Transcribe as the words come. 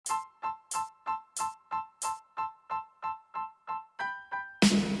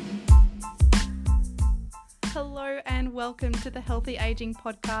Hello and welcome to the Healthy Aging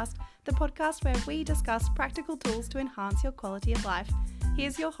Podcast, the podcast where we discuss practical tools to enhance your quality of life.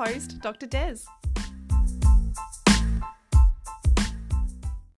 Here's your host, Dr. Des.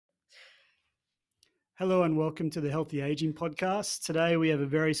 Hello and welcome to the Healthy Aging Podcast. Today we have a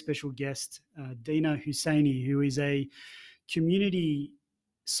very special guest, Dina Husaini, who is a community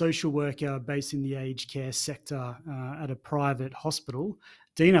social worker based in the aged care sector at a private hospital.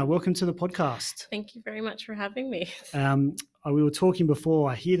 Dina, welcome to the podcast. Thank you very much for having me. We were talking before.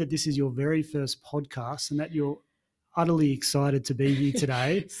 I hear that this is your very first podcast and that you're utterly excited to be here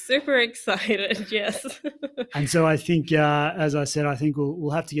today. Super excited, yes. And so I think, as I said, I think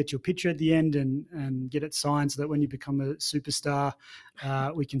we'll have to get your picture at the end and get it signed so that when you become a superstar,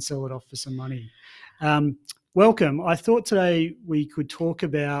 we can sell it off for some money. Welcome. I thought today we could talk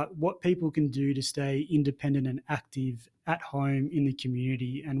about what people can do to stay independent and active at home in the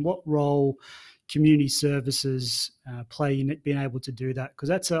community and what role community services play in it being able to do that. Because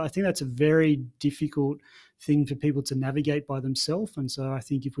I think that's a very difficult thing for people to navigate by themselves. And so I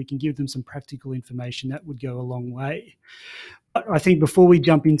think if we can give them some practical information, that would go a long way. But I think before we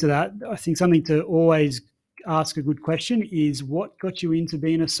jump into that, I think something to always ask a good question is, what got you into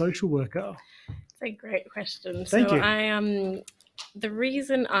being a social worker? It's a great question. Thank you. The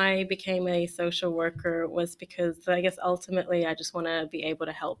reason I became a social worker was because I guess ultimately I just want to be able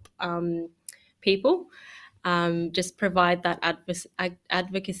to help people. Just provide that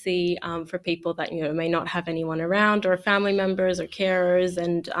advocacy for people that may not have anyone around, or family members or carers,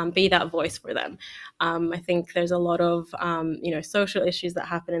 and be that voice for them. I think there's a lot of social issues that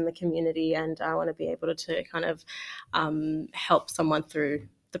happen in the community, and I want to be able to kind of help someone through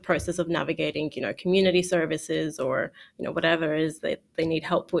the process of navigating community services or whatever it is that they need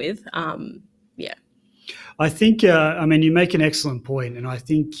help with. I think you make an excellent point, and I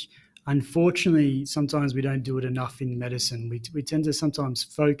think unfortunately, sometimes we don't do it enough in medicine. We tend to sometimes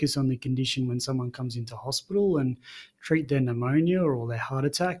focus on the condition when someone comes into hospital and treat their pneumonia or their heart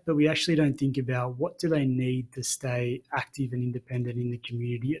attack, but we actually don't think about what do they need to stay active and independent in the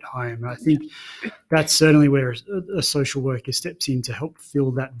community at home. And I think that's certainly where a social worker steps in to help fill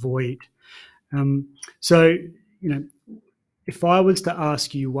that void. If I was to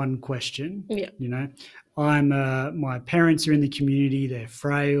ask you one question, my parents are in the community, they're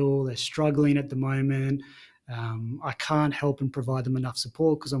frail, they're struggling at the moment. I can't help and provide them enough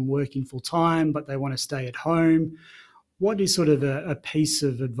support because I'm working full time, but they want to stay at home. What is sort of a piece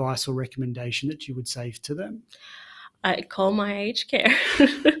of advice or recommendation that you would say to them? I call my aged care.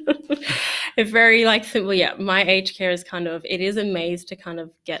 It's very simple. Yeah, my aged care is it is a maze to kind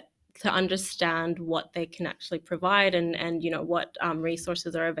of get to understand what they can actually provide and what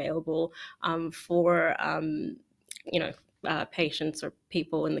resources are available for patients or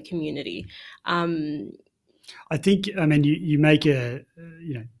people in the community. I think you make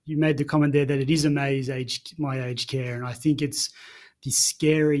you made the comment there that it is a maze, my aged care, and I think it's this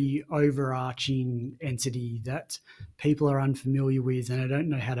scary overarching entity that people are unfamiliar with and I don't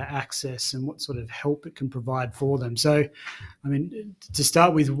know how to access and what sort of help it can provide for them. So, to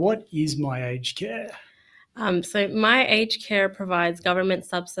start with, what is my aged care? So my aged care provides government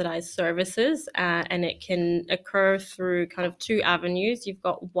subsidized services, and it can occur through kind of two avenues. You've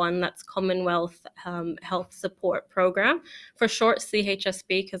got one that's Commonwealth Health Support Program, for short CHSP,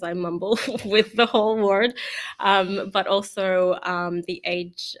 because I mumble with the whole word, but also the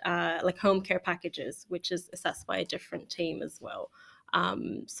age home care packages, which is assessed by a different team as well.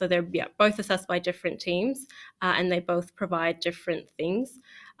 So they're both assessed by different teams, and they both provide different things.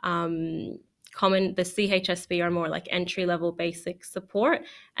 The CHSP are more like entry-level basic support,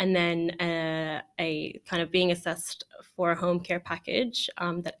 and then a kind of being assessed for a home care package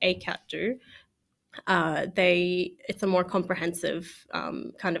that ACAT do. It's a more comprehensive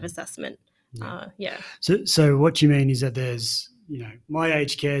kind of assessment. So what you mean is that there's My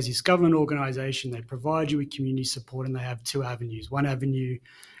Aged Care is this government organisation. They provide you with community support, and they have two avenues. One avenue,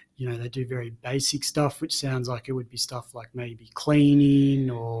 they do very basic stuff, which sounds like it would be stuff like maybe cleaning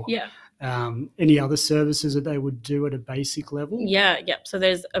or any other services that they would do at a basic level? Yeah. So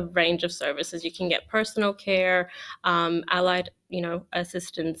there's a range of services. You can get personal care, allied,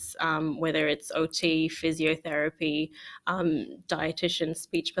 assistance, whether it's OT, physiotherapy, dietitian,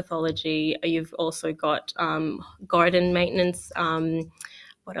 speech pathology. You've also got garden maintenance.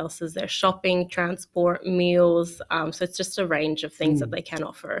 What else is there? Shopping, transport, meals. So it's just a range of things that they can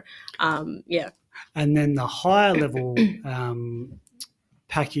offer. And then the higher level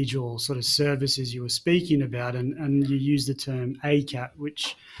package or sort of services you were speaking about, and you use the term ACAT,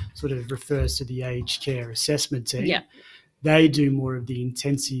 which sort of refers to the aged care assessment team. Yeah. They do more of the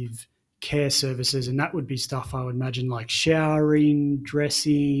intensive care services, and that would be stuff I would imagine like showering,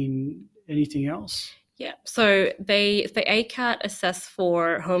 dressing, anything else? Yeah, so the ACAT assess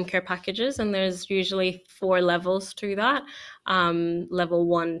for home care packages, and there's usually 4 levels to that. Level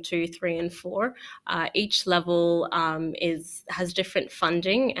 1, 2, 3, and 4. Each level has different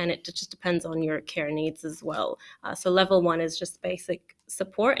funding, and it just depends on your care needs as well. So level 1 is just basic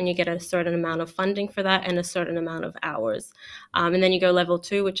support, and you get a certain amount of funding for that and a certain amount of hours. And then you go level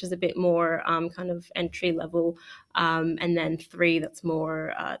 2, which is a bit more kind of entry level, and then 3, that's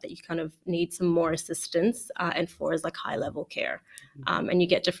more that you kind of need some more assistance, and 4 is like high level care, and you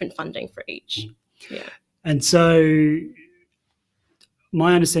get different funding for each. Yeah. And so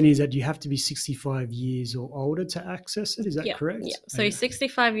my understanding is that you have to be 65 years or older to access it. Is that correct? Yeah. So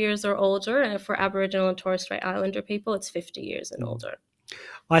 65 years or older, and for Aboriginal and Torres Strait Islander people, it's 50 years and older.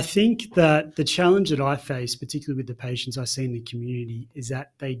 I think that the challenge that I face, particularly with the patients I see in the community, is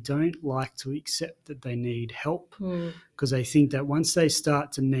that they don't like to accept that they need help, because they think that once they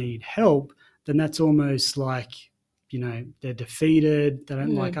start to need help, then that's almost like, they're defeated. They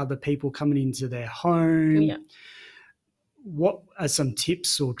don't like other people coming into their home. Yeah. What are some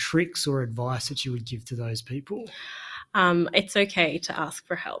tips or tricks or advice that you would give to those people? It's okay to ask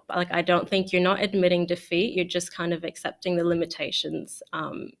for help. Like, I don't think you're not admitting defeat. You're just kind of accepting the limitations,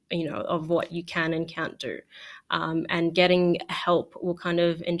 of what you can and can't do. And getting help will kind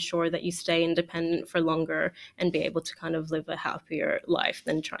of ensure that you stay independent for longer and be able to kind of live a happier life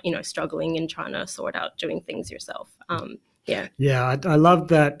than struggling and trying to sort out doing things yourself. Yeah, I love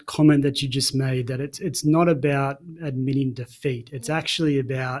that comment that you just made, that it's not about admitting defeat. It's actually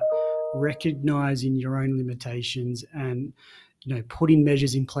about recognizing your own limitations and putting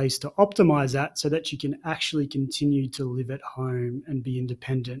measures in place to optimize that so that you can actually continue to live at home and be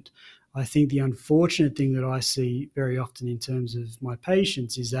independent. I think the unfortunate thing that I see very often in terms of my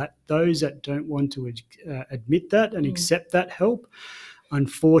patients is that those that don't want to admit that and accept that help,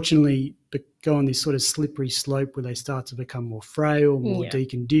 unfortunately, go on this sort of slippery slope where they start to become more frail, more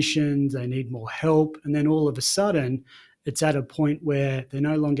deconditioned, they need more help, and then all of a sudden it's at a point where they're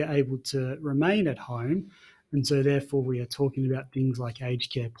no longer able to remain at home. And so therefore we are talking about things like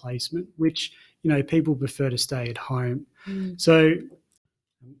aged care placement, which, people prefer to stay at home. So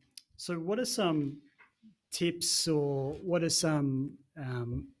what are some tips, or what are some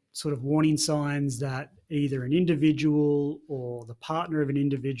sort of warning signs that either an individual or the partner of an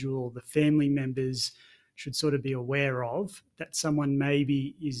individual, the family members should sort of be aware of, that someone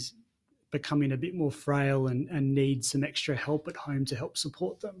maybe is becoming a bit more frail and needs some extra help at home to help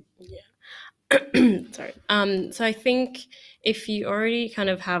support them? Sorry. So I think if you already kind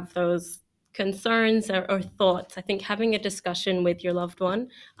of have those concerns or thoughts, I think having a discussion with your loved one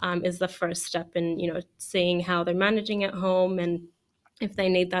is the first step in, seeing how they're managing at home and if they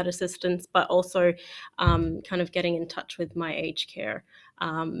need that assistance, but also kind of getting in touch with My Aged Care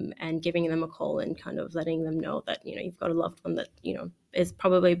and giving them a call and kind of letting them know that, you've got a loved one that, is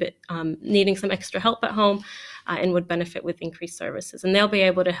probably a bit needing some extra help at home and would benefit with increased services. And they'll be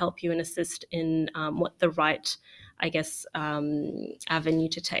able to help you and assist in what the right, avenue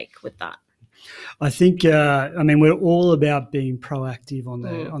to take with that. I think, we're all about being proactive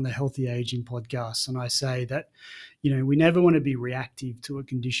on the Healthy Aging podcast. And I say that, we never want to be reactive to a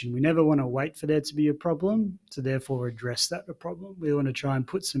condition. We never want to wait for there to be a problem to therefore address that problem. We want to try and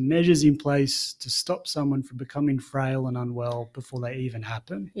put some measures in place to stop someone from becoming frail and unwell before they even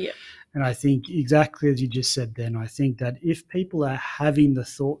happen. Yeah. And I think exactly as you just said then, I think that if people are having the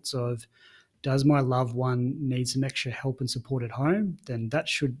thoughts of, does my loved one need some extra help and support at home, then that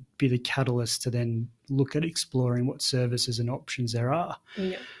should be the catalyst to then look at exploring what services and options there are.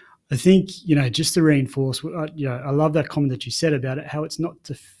 Yeah. I think, just to reinforce, I love that comment that you said about it, how it's not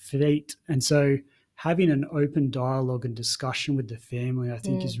defeat. And so having an open dialogue and discussion with the family, I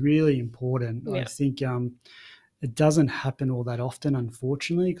think is really important. Yeah. I think it doesn't happen all that often,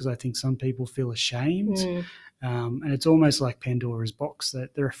 unfortunately, because I think some people feel ashamed. And it's almost like Pandora's box,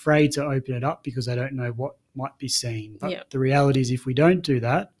 that they're afraid to open it up because they don't know what might be seen. But the reality is, if we don't do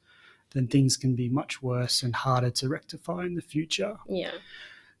that, then things can be much worse and harder to rectify in the future. Yeah.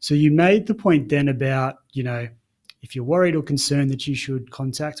 So you made the point then about, if you're worried or concerned, that you should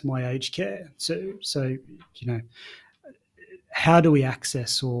contact My Aged Care. So how do we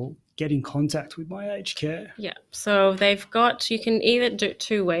access or get in contact with My Aged Care? Yeah, so you can either do it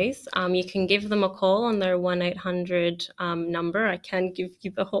 2 ways. You can give them a call on their 1-800 number. I can give you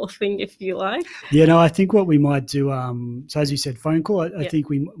the whole thing if you like. Yeah, no, I think what we might do, so as you said, phone call, I think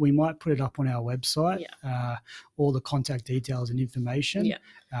we might put it up on our website, all the contact details and information. Yeah.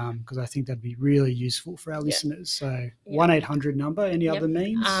 because I think that'd be really useful for our listeners. So 1-800 number, any other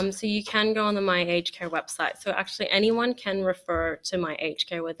means? So you can go on the My Aged Care website. So actually anyone can refer to My Aged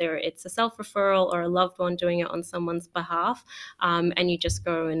Care, whether it's a self-referral or a loved one doing it on someone's behalf. And you just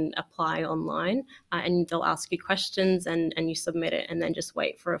go and apply online, and they'll ask you questions, and you submit it, and then just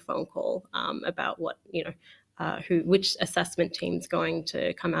wait for a phone call about what, which assessment team's going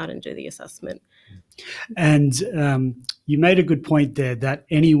to come out and do the assessment. And you made a good point there that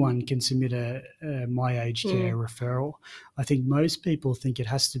anyone can submit a My Aged Care referral. I think most people think it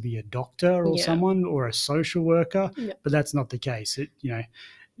has to be a doctor or someone or a social worker, but that's not the case.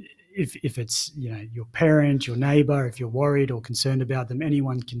 If it's your parent, your neighbour, if you're worried or concerned about them,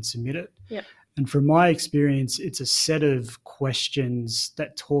 anyone can submit it. Yeah. And from my experience, it's a set of questions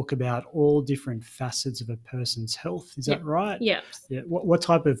that talk about all different facets of a person's health. Is that right? Yeah. What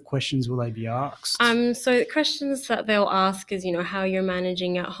type of questions will they be asked? So the questions that they'll ask is, how you're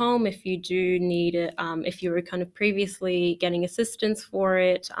managing at home, if you do need it, if you were kind of previously getting assistance for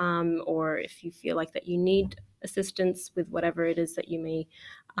it, or if you feel like that you need assistance with whatever it is that you may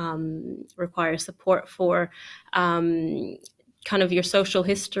require support for. Kind of your social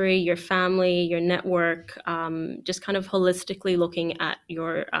history, your family, your network, just kind of holistically looking at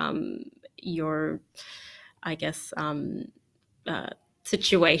your I guess,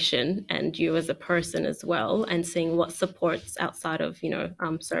 situation and you as a person as well, and seeing what supports outside of,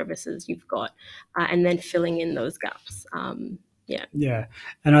 services you've got, and then filling in those gaps. Yeah.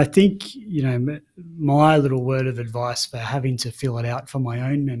 And I think, my little word of advice for having to fill it out for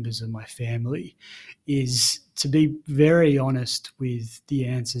my own members of my family is to be very honest with the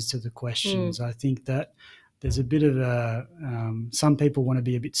answers to the questions. I think that there's a bit of some people want to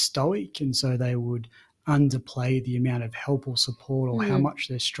be a bit stoic, and so they would underplay the amount of help or support or how much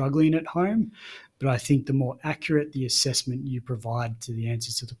they're struggling at home. But I think the more accurate the assessment you provide to the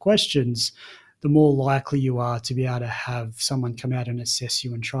answers to the questions, the more likely you are to be able to have someone come out and assess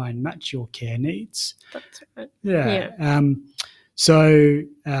you and try and match your care needs. That's right. Yeah. So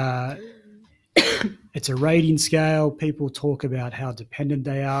it's a rating scale. People talk about how dependent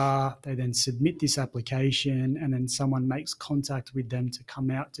they are. They then submit this application, and then someone makes contact with them to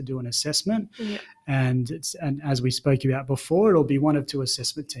come out to do an assessment. Yeah. And as we spoke about before, it'll be one of two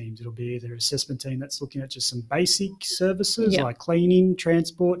assessment teams. It'll be either an assessment team that's looking at just some basic services like cleaning,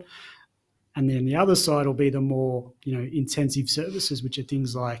 transport, and then the other side will be the more, intensive services, which are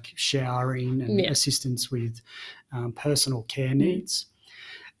things like showering and assistance with personal care needs.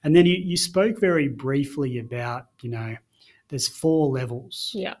 And then you spoke very briefly about, there's 4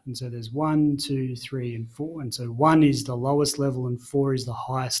 levels. Yeah. And so there's 1, 2, 3, and 4. And so 1 is the lowest level and 4 is the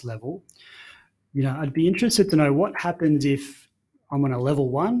highest level. I'd be interested to know what happens if I'm on a level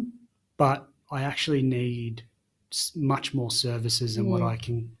 1, but I actually need much more services than what I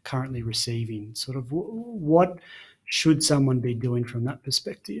can currently receive in. Sort of what should someone be doing from that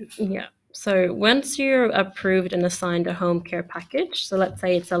perspective? Yeah. So once you're approved and assigned a home care package, so let's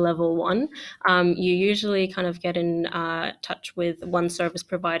say it's a level 1, you usually kind of get in touch with one service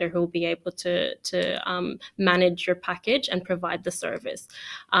provider who will be able to manage your package and provide the service.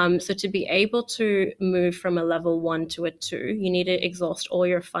 So to be able to move from a level 1 to a 2, you need to exhaust all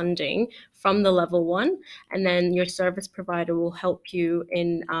your funding from the level 1, and then your service provider will help you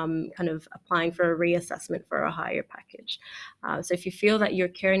in kind of applying for a reassessment for a higher package. So if you feel that your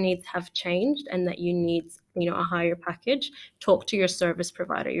care needs have changed and that you need a higher package, talk to your service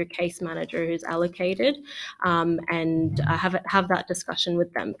provider, your case manager who's allocated, and have that discussion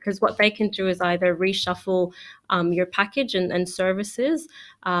with them, because what they can do is either reshuffle your package and services,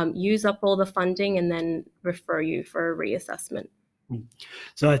 use up all the funding, and then refer you for a reassessment.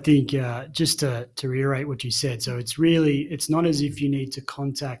 So I think just to reiterate what you said, so it's not as if you need to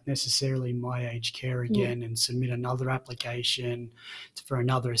contact necessarily My Aged Care again and submit another application for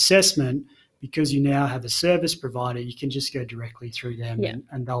another assessment, because you now have a service provider. You can just go directly through them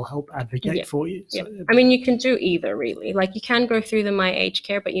and they'll help advocate for you. So, I mean, you can do either, really. Like, you can go through the My Aged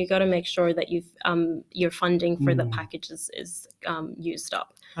Care, but you got to make sure that you've your funding for the packages is used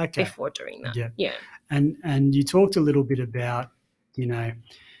up before doing that. Yeah. And you talked a little bit about, you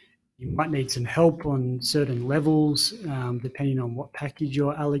might need some help on certain levels, depending on what package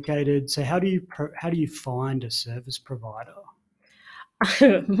you're allocated. So how do you find a service provider?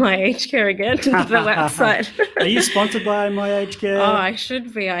 My Aged Care again, the website. Are you sponsored by My Aged Care? Oh, I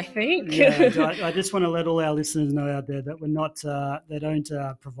should be, I think. I just want to let all our listeners know out there that we're not, they don't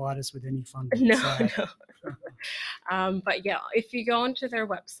provide us with any funding. No. But yeah, if you go onto their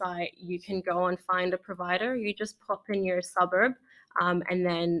website, you can go and find a provider. You just pop in your suburb, and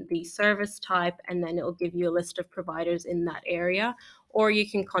then the service type, and then it will give you a list of providers in that area. or you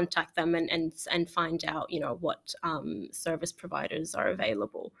can contact them and find out, what service providers are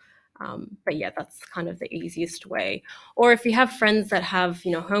available. But yeah, that's kind of the easiest way. Or if you have friends that have,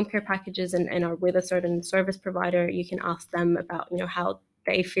 home care packages and are with a certain service provider, you can ask them about, how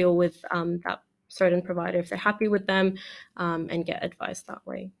they feel with that certain provider, if they're happy with them, and get advice that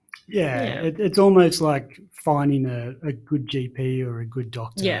way. Yeah. It's almost like finding a good GP or a good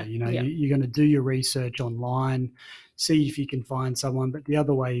doctor. Yeah. You're going to do your research online, see if you can find someone. But the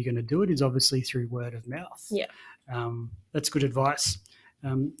other way you're going to do it is obviously through word of mouth. Yeah. That's good advice.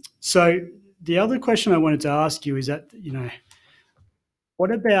 So the other question I wanted to ask you is that,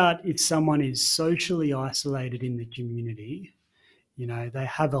 what about if someone is socially isolated in the community? They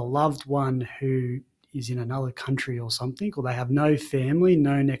have a loved one who is in another country or something, or they have no family,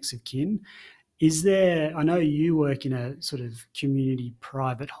 no next of kin. I know you work in a sort of community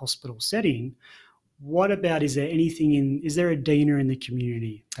private hospital setting. What about, is there a Dina in the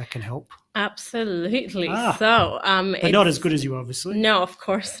community that can help? Absolutely. But not as good as you, obviously. No, of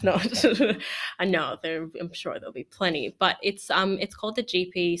course not. I know I'm sure there'll be plenty, but it's called the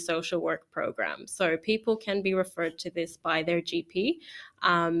GP social work program. So people can be referred to this by their GP,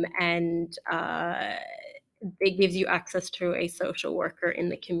 and it gives you access to a social worker in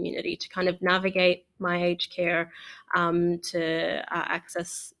the community to kind of navigate my aged care, to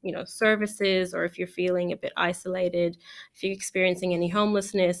access, services, or if you're feeling a bit isolated, if you're experiencing any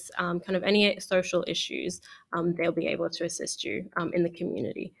homelessness, kind of any social issues, they'll be able to assist you in the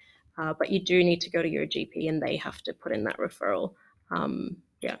community. But you do need to go to your GP, and they have to put in that referral.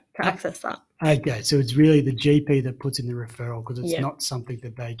 To access that. Okay, so it's really the GP that puts in the referral, because it's not something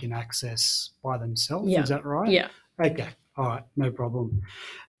that they can access by themselves. Yeah. Is that right? Yeah. Okay, all right, no problem.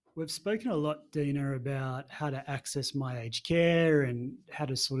 We've spoken a lot, Dina, about how to access my aged care and how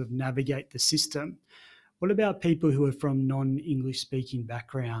to sort of navigate the system. What about people who are from non-English speaking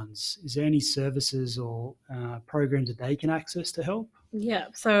backgrounds? Is there any services or programs that they can access to help? Yeah,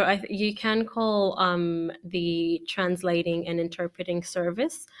 so you can call the translating and interpreting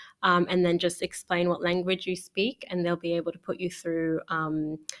service, and then just explain what language you speak, and they'll be able to put you through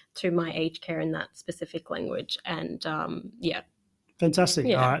to my aged care in that specific language. And Fantastic.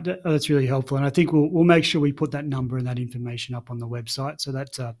 Yeah. All right, that's really helpful. And I think we'll make sure we put that number and that information up on the website so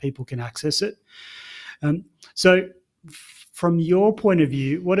that people can access it. So from your point of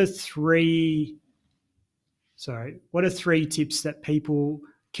view, what are three tips that people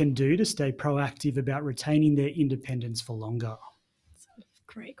can do to stay proactive about retaining their independence for longer?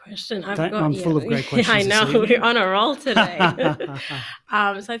 Great question. I'm full of great questions. I know, we're on a roll today.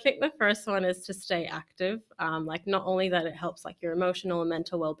 So I think the first one is to stay active. Like, not only that it helps like your emotional and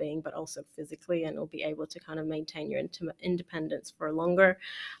mental well-being, but also physically, and you'll be able to kind of maintain your independence for longer.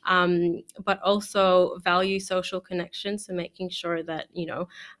 But also value social connections, so making sure that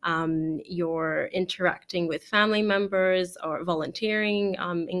you're interacting with family members or volunteering,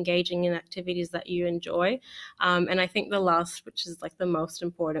 engaging in activities that you enjoy. And I think the last, which is like the most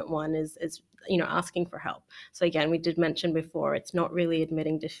important one, is asking for help. So again, we did mention before, it's not really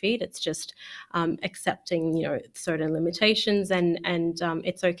admitting defeat, it's just accepting certain limitations, and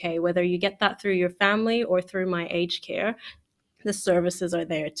it's okay whether you get that through your family or through my aged care. The services are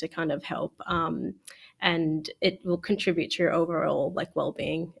there to kind of help, and it will contribute to your overall like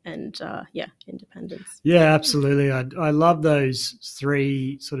well-being and independence. Yeah, absolutely. I love those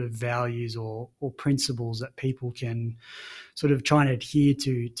three sort of values or principles that people can sort of try and adhere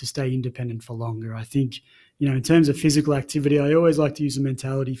to stay independent for longer. I think, in terms of physical activity, I always like to use the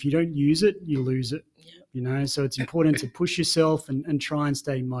mentality, if you don't use it, you lose it. Yeah. So it's important to push yourself and try and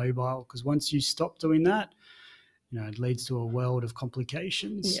stay mobile, because once you stop doing that, it leads to a world of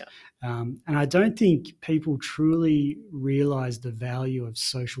complications. Yeah. And I don't think people truly realize the value of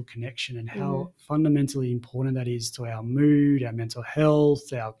social connection and how fundamentally important that is to our mood, our mental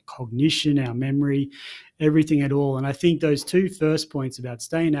health, our cognition, our memory, everything at all. And I think those two first points about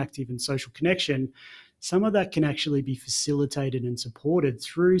staying active and social connection, some of that can actually be facilitated and supported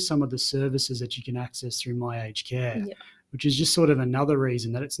through some of the services that you can access through My Aged Care, which is just sort of another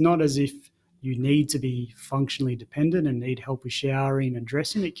reason that it's not as if you need to be functionally dependent and need help with showering and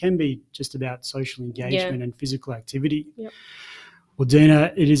dressing. It can be just about social engagement and physical activity. Yep. Well,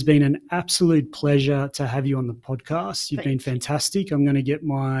 Dina, it has been an absolute pleasure to have you on the podcast. You've been fantastic. I'm going to get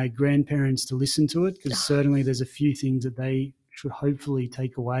my grandparents to listen to it, because certainly there's a few things that they should hopefully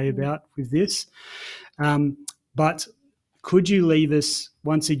take away about with this. But could you leave us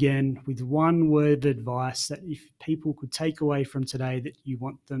once again with one word of advice that if people could take away from today that you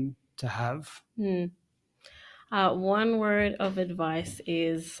want them to have? One word of advice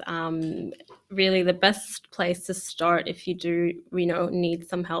is really the best place to start if you do, need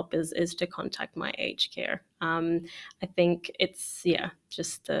some help is to contact my aged care. I think it's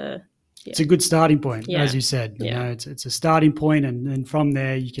It's a good starting point, Yeah. as you said. You know, it's a starting point, and then from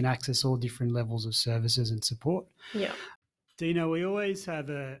there you can access all different levels of services and support. Yeah. Dina, we always have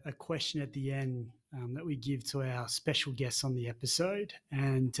a question at the end that we give to our special guests on the episode.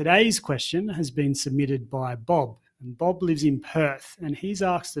 And today's question has been submitted by Bob. And Bob lives in Perth, and he's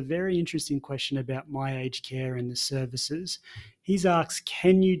asked a very interesting question about my aged care and the services. He's asked,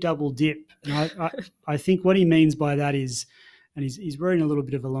 can you double dip? And I think what he means by that is, and he's writing a little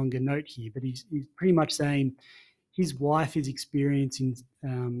bit of a longer note here, but he's pretty much saying his wife is experiencing,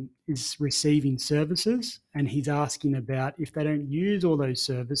 is receiving services, and he's asking about if they don't use all those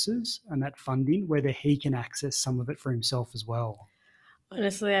services and that funding, whether he can access some of it for himself as well.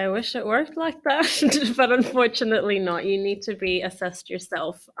 Honestly, I wish it worked like that, but unfortunately not. You need to be assessed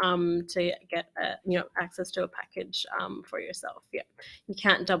yourself to get access to a package for yourself. Yeah, you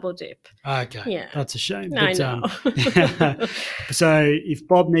can't double dip. Okay, yeah, that's a shame. I know. So if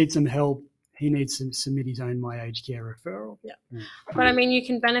Bob needs some help, he needs to submit his own My Aged Care referral. Yeah. But I mean, you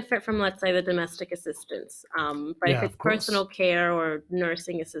can benefit from, let's say, the domestic assistance. But if it's personal care or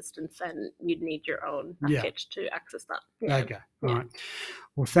nursing assistance, then you'd need your own package to access that. Yeah. Okay. All right.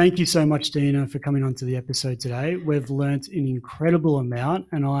 Well, thank you so much, Dina, for coming on to the episode today. We've learnt an incredible amount,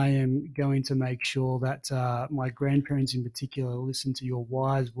 and I am going to make sure that my grandparents in particular listen to your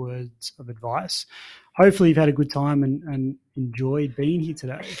wise words of advice. Hopefully you've had a good time and enjoyed being here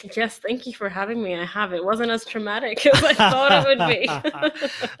today. Yes, thank you for having me. I have. It wasn't as traumatic as I thought it would be.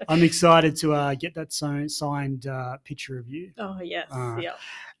 I'm excited to get that signed picture of you. Oh, yes. Yeah.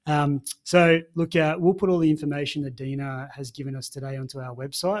 So look, we'll put all the information that Dina has given us today onto our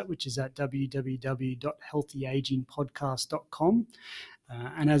website, which is at www.healthyagingpodcast.com.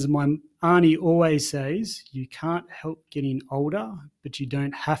 And as my auntie always says, you can't help getting older, but you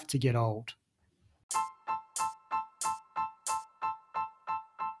don't have to get old.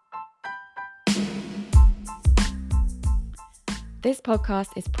 This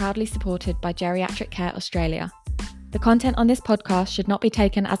podcast is proudly supported by Geriatric Care Australia. The content on this podcast should not be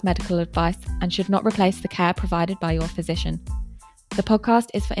taken as medical advice and should not replace the care provided by your physician. The podcast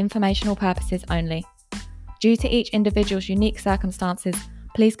is for informational purposes only. Due to each individual's unique circumstances,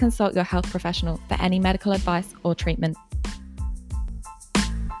 please consult your health professional for any medical advice or treatment.